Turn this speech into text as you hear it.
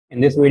In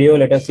this video,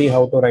 let us see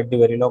how to write the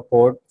Verilog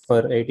code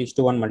for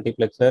 8:1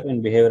 multiplexer in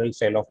behavioral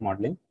style of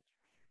modeling.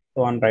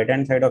 So on right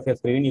hand side of your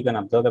screen, you can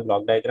observe the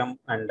block diagram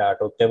and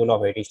truth table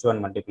of 8:1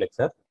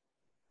 multiplexer.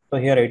 So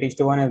here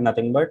 8:1 is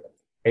nothing but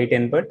 8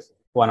 inputs,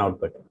 1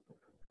 output,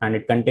 and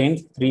it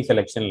contains 3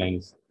 selection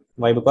lines.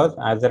 Why? Because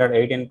as there are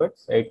 8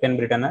 inputs, 8 can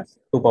be written as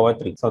 2 power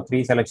 3. So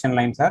 3 selection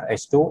lines are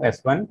S2,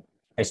 S1,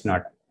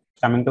 S0.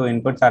 Coming to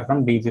inputs are from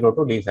D0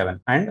 to D7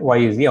 and Y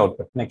is the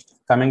output. Next,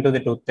 coming to the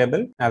truth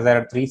table, as there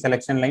are 3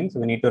 selection lines,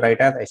 we need to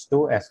write as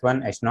S2,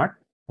 S1, S0,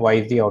 Y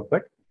is the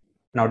output.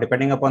 Now,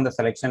 depending upon the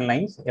selection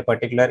lines, a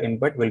particular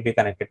input will be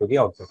connected to the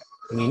output.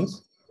 Means,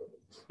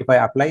 if I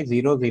apply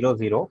 0, 0,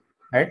 0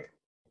 at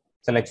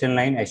selection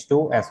line S2,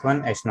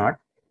 S1, S0,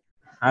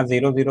 as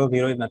 0, 0,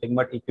 0 is nothing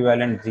but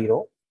equivalent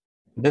 0,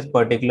 this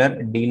particular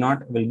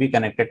D0 will be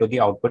connected to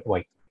the output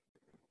Y.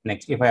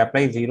 Next, if I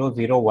apply 0,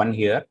 0, 1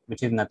 here,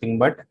 which is nothing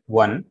but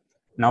 1,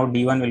 now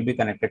D1 will be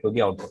connected to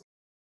the output.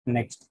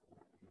 Next,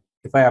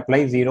 if I apply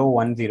 0,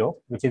 1, 0,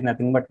 which is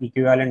nothing but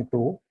equivalent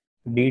to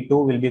D2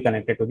 will be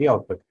connected to the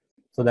output.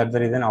 So that's the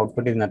reason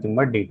output is nothing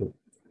but D2.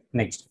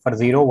 Next, for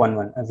 0, 1,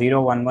 1,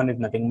 0, 1, 1 is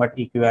nothing but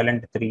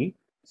equivalent 3.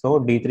 So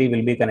D3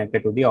 will be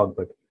connected to the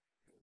output.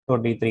 So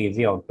D3 is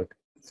the output.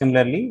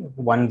 Similarly,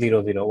 1,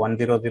 0, 0, 1,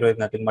 0, 0 is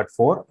nothing but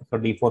 4. So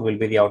D4 will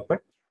be the output.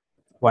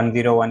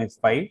 101 is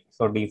 5,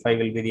 so D5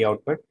 will be the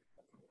output.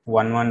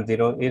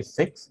 110 is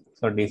 6,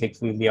 so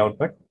D6 will be the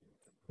output.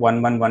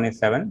 111 is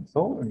 7,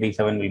 so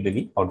D7 will be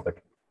the output.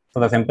 So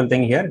the simple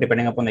thing here,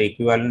 depending upon the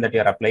equivalent that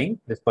you are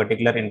applying, this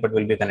particular input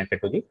will be connected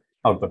to the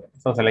output.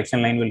 So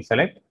selection line will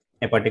select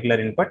a particular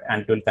input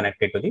and it will connect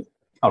it to the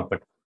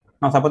output.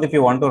 Now suppose if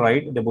you want to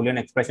write the Boolean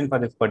expression for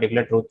this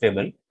particular truth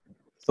table,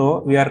 so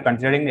we are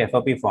considering the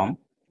SOP form.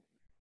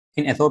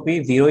 In SOP,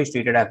 0 is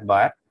treated as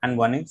bar and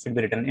 1 should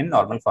be written in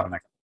normal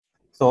format.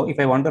 So if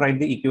I want to write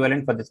the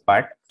equivalent for this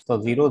part,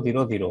 so 0,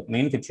 0, 0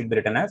 means it should be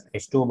written as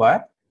S2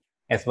 bar,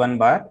 S1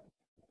 bar,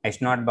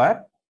 S0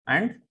 bar,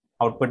 and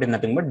output is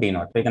nothing but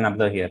D0. So you can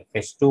observe here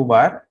S2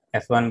 bar,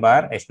 S1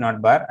 bar,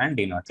 S0 bar, and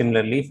D0.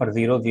 Similarly for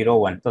 0, 0,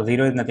 1. So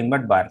 0 is nothing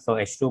but bar. So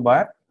S2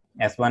 bar,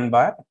 S1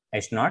 bar,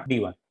 S0,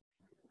 D1.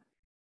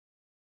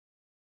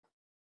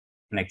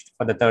 Next,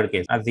 for the third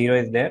case, as 0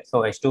 is there,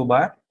 so S2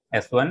 bar,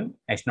 S1,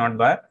 S0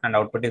 bar, and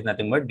output is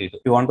nothing but D2.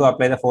 If you want to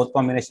apply the fourth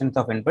combinations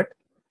of input,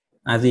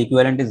 as the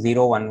equivalent is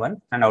 0, 1,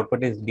 1 and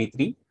output is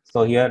D3.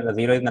 So here the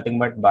 0 is nothing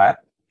but bar.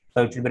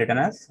 So it should be written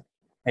as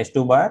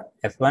S2 bar,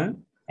 S1,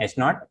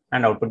 S0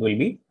 and output will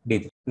be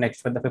D3.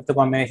 Next, for the fifth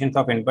combinations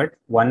of input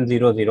 1,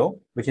 0, 0,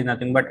 which is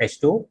nothing but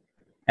S2,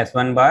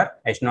 S1 bar,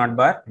 S0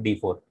 bar,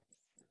 D4.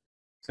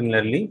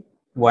 Similarly,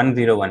 1,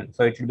 0, 1.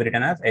 So it should be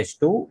written as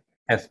S2,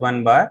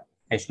 S1 bar,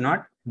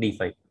 S0,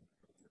 D5.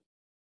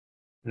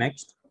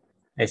 Next,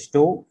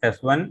 S2,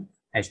 S1,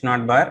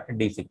 S0 bar,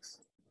 D6.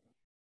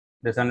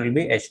 This one will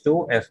be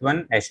S2,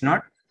 S1,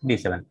 S0,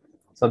 D7.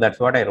 So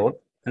that's what I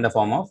wrote in the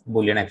form of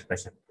Boolean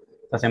expression.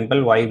 The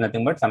simple Y is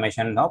nothing but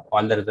summation of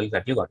all the results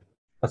that you got.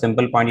 The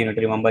simple point you need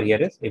to remember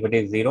here is if it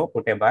is 0,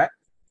 put a bar.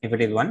 If it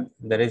is 1,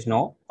 there is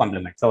no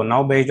complement. So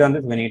now based on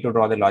this, we need to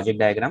draw the logic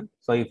diagram.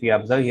 So if you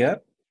observe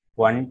here,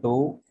 1,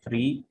 2,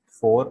 3,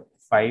 4,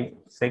 5,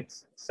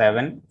 6,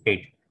 7,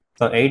 8.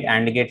 So 8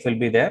 AND gates will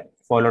be there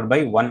followed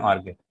by 1 OR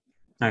gate.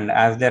 And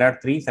as there are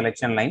 3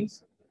 selection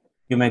lines,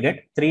 you may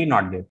get 3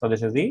 NOT gates. So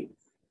this is the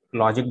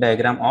logic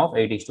diagram of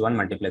 8:1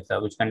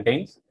 multiplexer, which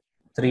contains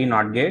 3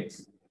 NOT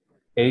gates,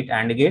 8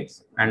 AND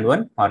gates, and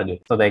 1 OR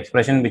gate. So the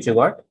expression which you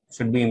got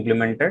should be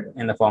implemented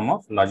in the form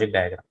of logic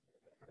diagram.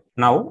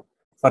 Now,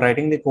 for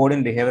writing the code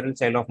in behavioral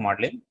style of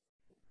modeling,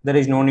 there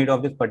is no need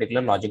of this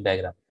particular logic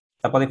diagram.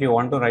 Suppose if you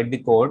want to write the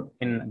code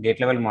in gate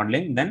level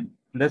modeling, then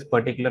this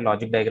particular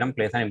logic diagram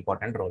plays an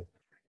important role.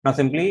 Now,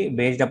 simply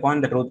based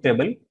upon the truth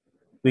table,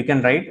 we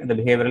can write the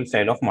behavioral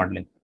style of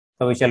modeling.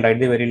 So we shall write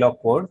the Verilog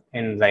code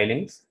in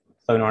Xilinx.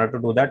 So in order to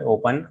do that,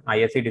 open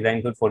ISC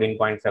Design Suite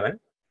 14.7.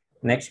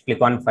 Next,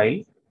 click on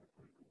File.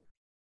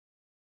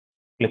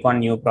 Click on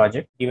New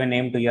Project. Give a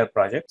name to your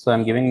project. So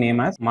I'm giving name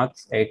as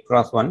Mux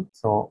 8x1.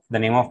 So the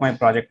name of my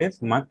project is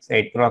Mux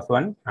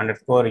 8x1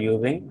 underscore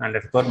using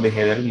underscore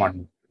behavioral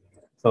modeling.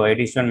 So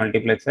 8:1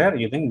 multiplexer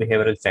using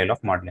behavioral style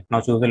of modeling.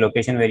 Now choose the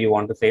location where you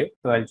want to save.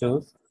 So I'll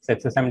choose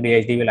System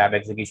DSDV lab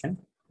execution.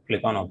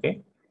 Click on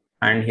OK.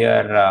 And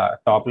here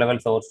top level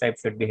source type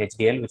should be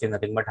HDL, which is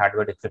nothing but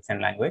hardware description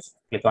language.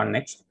 Click on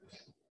next,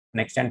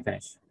 next and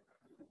finish.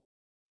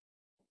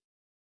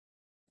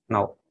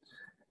 Now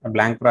a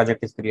blank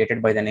project is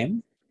created by the name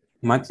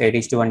Mux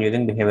 8:1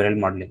 using behavioral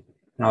modeling.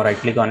 Now right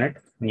click on it,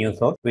 new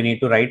source. We need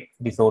to write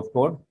the source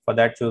code. For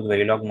that choose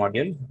Verilog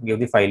module, give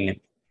the file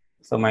name.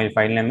 So my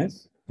file name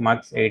is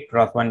Mux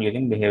 8x1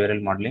 using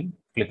behavioral modeling.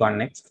 Click on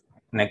next,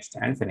 next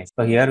and finish.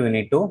 So here we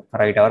need to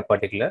write our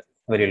particular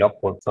Verilog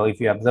code. So if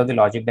you observe the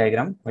logic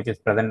diagram, which is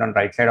present on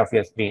right side of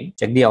your screen,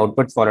 check the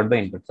outputs followed by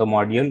input. So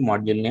module,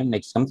 module name,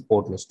 next comes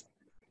port list.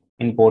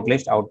 In port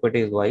list, output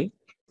is Y,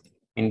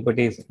 input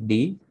is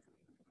D,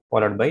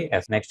 followed by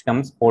S. Next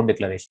comes port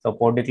declaration. So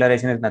port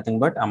declaration is nothing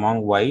but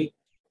among Y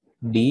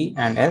D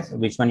and S,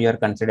 which one you are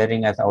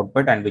considering as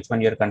output and which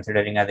one you are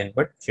considering as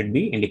input should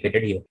be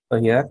indicated here. So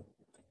here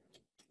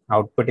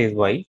output is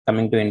Y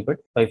coming to input.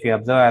 So if you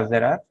observe, as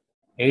there are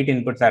 8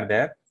 inputs are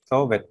there,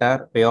 so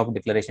vector way of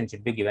declaration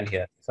should be given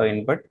here. So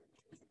input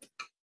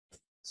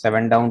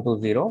 7 down to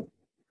 0,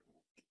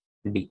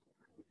 D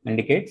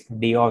indicates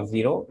D of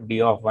 0,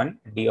 D of 1,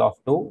 D of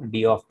 2,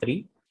 D of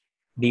 3,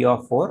 D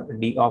of 4,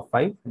 D of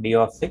 5, D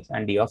of 6,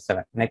 and D of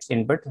 7. Next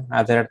input,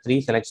 as there are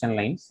 3 selection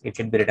lines, it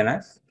should be written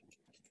as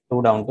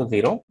 2 down to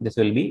 0. This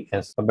will be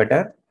S. So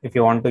better, if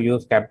you want to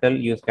use capital,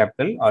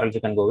 or else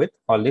you can go with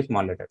all these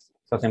small letters.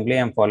 So simply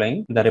I am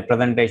following the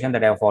representation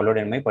that I have followed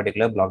in my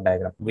particular block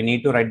diagram. We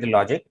need to write the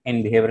logic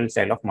in behavioral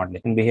style of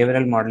modeling. In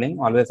behavioral modeling,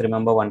 always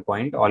remember one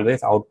point,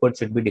 always output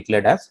should be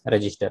declared as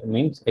register.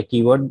 Means a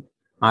keyword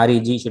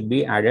reg should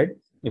be added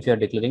if you are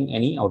declaring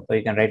any output.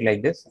 You can write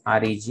like this,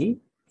 reg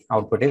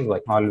output is Y.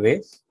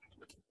 Always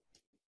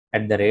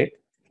at the rate.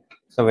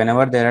 So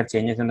whenever there are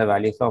changes in the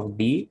values of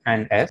D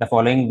and S, the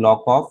following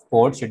block of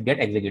code should get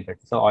executed.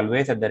 So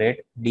always at the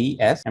rate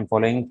DS, I'm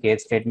following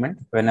case statement.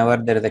 Whenever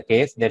there is a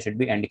case, there should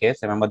be end case.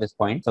 Remember this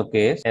point. So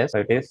case S,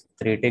 so it is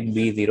 3 tick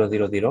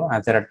B000.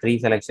 As there are 3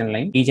 selection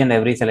lines, each and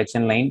every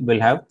selection line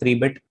will have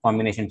 3-bit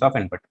combinations of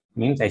input.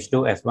 Means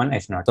H2, S1,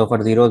 H0. So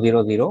for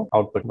 000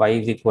 output, Y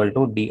is equal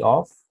to D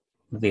of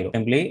 0.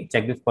 Simply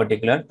check this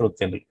particular truth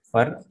table.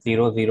 For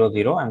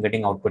 000, I'm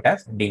getting output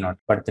as D0.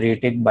 For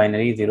 3 tick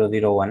binary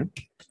 001,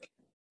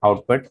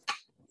 output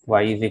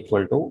Y is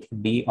equal to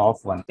D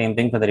of 1. Same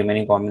thing for the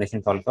remaining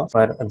combinations also.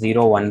 For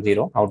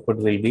 010, output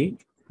will be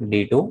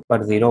D2. For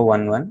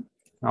 011,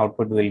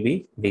 output will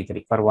be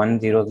D3. For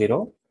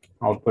 100,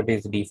 output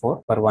is D4.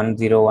 For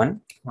 101,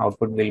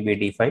 output will be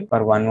D5.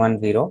 For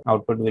 110,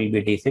 output will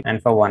be D6.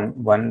 And for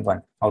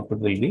 111, output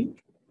will be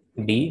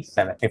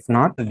D7. If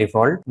not,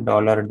 default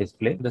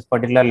 $display. This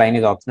particular line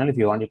is optional. If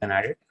you want, you can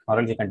add it,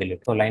 or else you can delete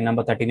it. So line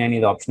number 39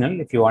 is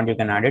optional. If you want, you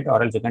can add it,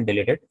 or else you can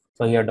delete it.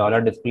 So here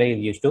 $display is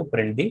used to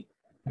print the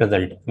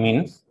result.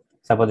 Means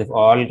suppose if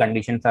all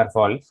conditions are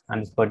false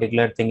and this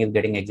particular thing is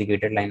getting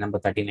executed, line number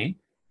 39,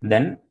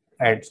 then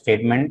a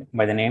statement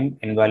by the name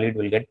invalid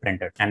will get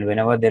printed. And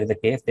whenever there is a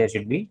case, there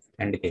should be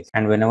end case.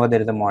 And whenever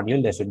there is a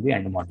module, there should be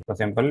end module. So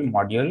simple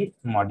module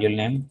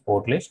name,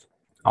 port list.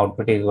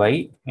 Output is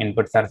Y,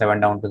 inputs are 7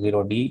 down to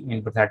 0 D,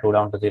 inputs are 2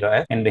 down to 0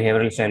 S. In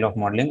behavioral style of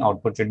modeling,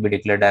 output should be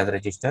declared as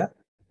register,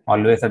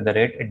 always at the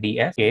rate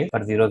DS. Case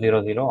for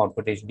 000,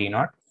 output is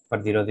D0.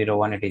 For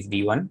 001, it is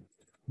D1,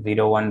 010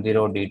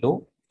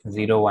 D2,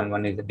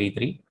 011 is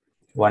D3,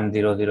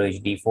 100 is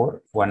D4,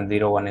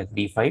 101 is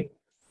D5,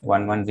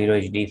 110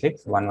 is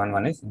D6,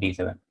 111 is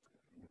D7.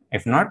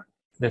 If not,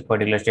 this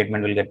particular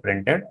statement will get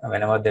printed.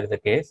 Whenever there is a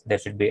case, there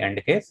should be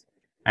end case,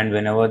 and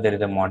whenever there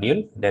is a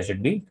module, there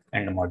should be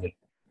end module.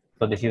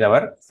 So this is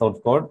our source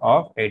code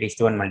of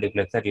 8:1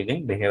 multiplexer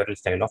using behavioral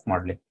style of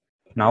modeling.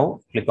 Now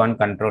click on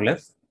Ctrl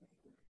S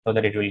so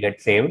that it will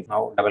get saved.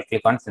 Now double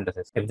click on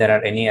synthesis. If there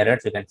are any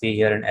errors, you can see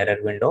here an error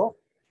window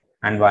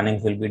and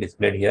warnings will be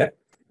displayed here.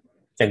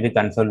 Check the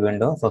console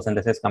window. So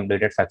synthesis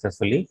completed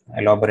successfully.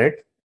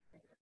 Elaborate.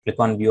 Click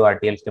on view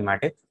RTL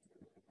schematic.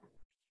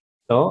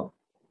 So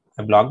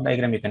a block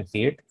diagram, you can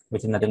see it,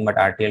 which is nothing but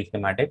RTL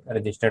schematic,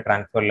 register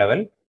transfer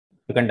level.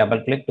 You can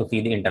double click to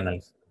see the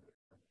internals.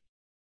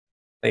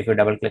 So if you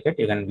double click it,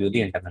 you can view the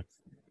internals.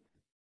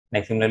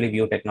 Next, similarly,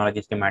 view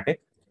technology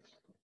schematic.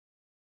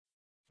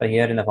 So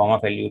here in the form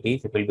of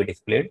LUTs, it will be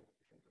displayed.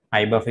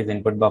 IBuff is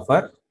input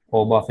buffer,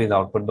 OBuff is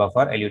output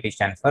buffer, LUT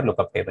stands for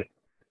lookup table.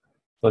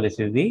 So this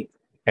is the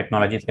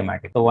technology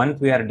schematic. So once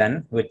we are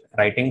done with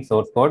writing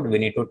source code, we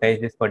need to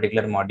test this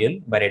particular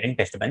module by writing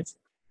testbench.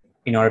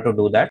 In order to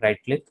do that, right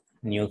click,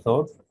 new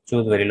source,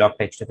 choose Verilog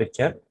text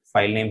picture.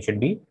 File name should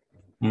be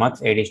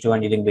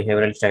mux8:1 using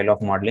behavioral style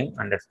of modeling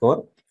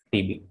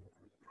 _TB.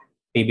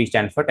 TB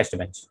stands for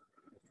testbench.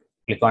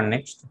 Click on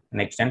next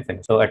and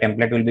finish. So a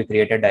template will be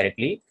created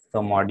directly.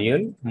 So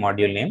module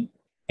name,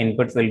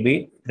 inputs will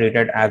be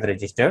treated as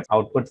registers,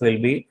 outputs will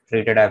be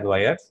treated as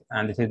wires,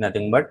 and this is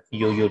nothing but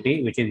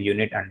UUT, which is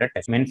unit under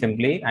test. Means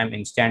simply I'm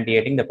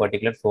instantiating the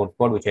particular source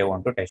code which I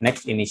want to test.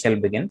 Next, initial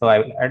begin. So I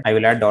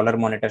will add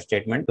 $monitor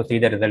statement to see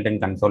the result in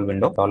console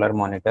window.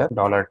 $monitor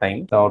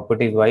 $time. The output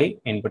is Y,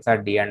 inputs are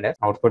D and S.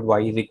 Output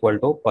Y is equal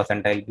to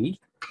 %B,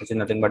 which is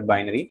nothing but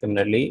binary.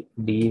 Similarly,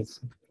 D is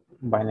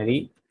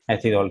binary,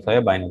 S is also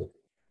a binary.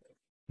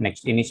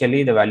 Next,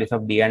 initially the values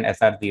of D and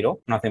S are 0.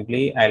 Now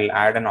simply I'll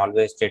add an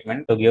always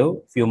statement to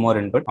give few more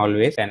input.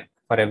 Always 10.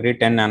 For every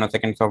 10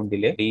 nanoseconds of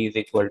delay, D is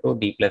equal to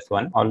D plus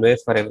 1.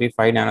 Always for every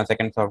 5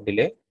 nanoseconds of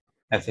delay,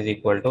 S is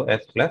equal to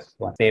S plus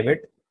 1. Save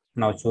it.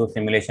 Now choose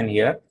simulation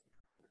here.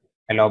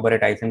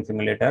 Elaborate iSim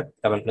simulator.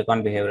 Double click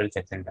on behavioral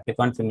check center. Click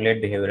on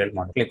simulate behavioral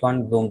model. Click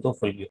on zoom to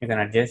full view. You can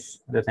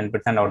adjust the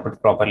inputs and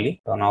outputs properly.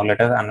 So now let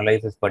us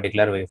analyze this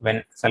particular wave.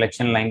 When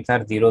selection lines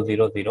are 0,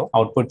 0, 0,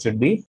 output should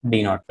be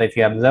D0. So if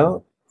you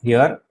observe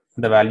here,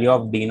 the value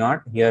of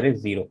D0 here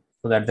is 0.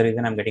 So that's the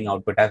reason I'm getting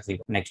output as 0.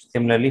 Next,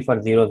 similarly for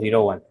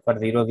 001. For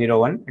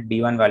 001,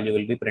 D1 value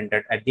will be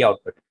printed at the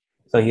output.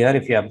 So here,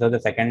 if you observe the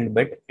second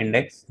bit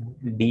index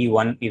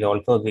D1 is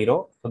also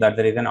 0. So that's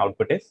the reason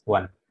output is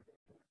 1.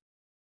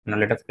 Now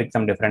let us pick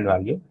some different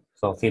value.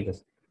 So see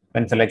this.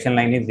 When selection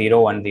line is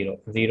 0, 1, 0.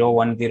 0,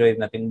 1, 0 is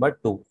nothing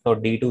but 2. So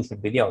D2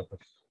 should be the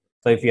output.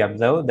 So if you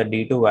observe the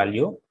D2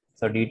 value,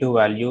 so D2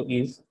 value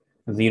is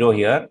 0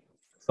 here.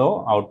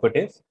 So output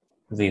is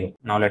 0.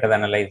 Now let us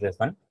analyze this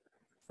one.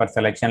 For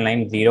selection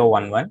line 0,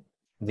 1, 1.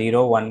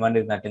 0, 1, 1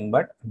 is nothing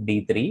but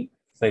D3.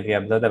 So if you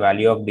observe the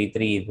value of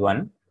D3 is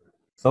 1.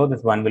 So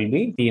this one will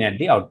be seen at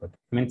the output.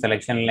 Means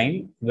selection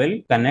line will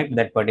connect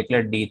that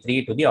particular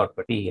D3 to the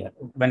output here.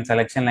 When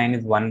selection line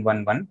is 1,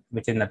 1, 1,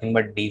 which is nothing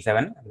but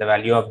D7, the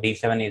value of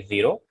D7 is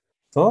 0.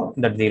 So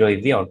that 0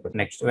 is the output.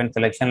 Next, when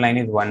selection line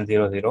is 1,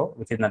 0, 0,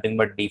 which is nothing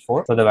but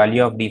D4. So the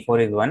value of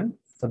D4 is 1.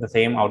 So the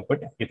same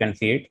output, you can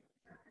see it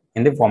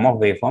in the form of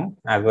waveform,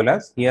 as well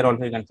as here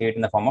also you can see it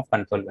in the form of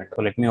console window.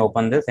 So let me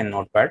open this in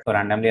Notepad. So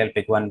randomly I'll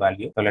pick one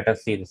value. So let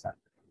us see this one.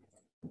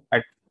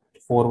 At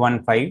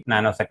 415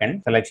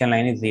 nanosecond, selection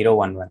line is 0,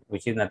 1, 1,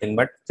 which is nothing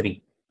but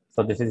 3.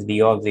 So this is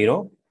D of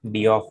 0,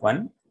 D of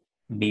 1,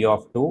 D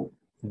of 2,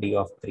 D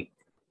of 3.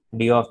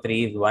 D of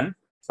 3 is 1.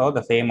 So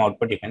the same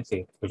output you can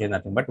see, which is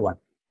nothing but 1.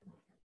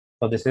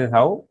 So this is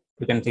how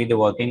you can see the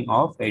working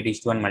of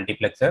 8:1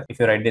 multiplexer if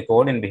you write the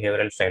code in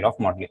behavioral style of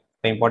modeling.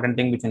 The important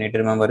thing which you need to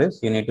remember is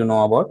you need to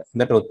know about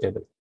the truth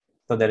table.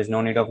 So there is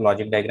no need of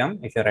logic diagram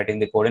if you're writing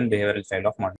the code in behavioral style of modeling.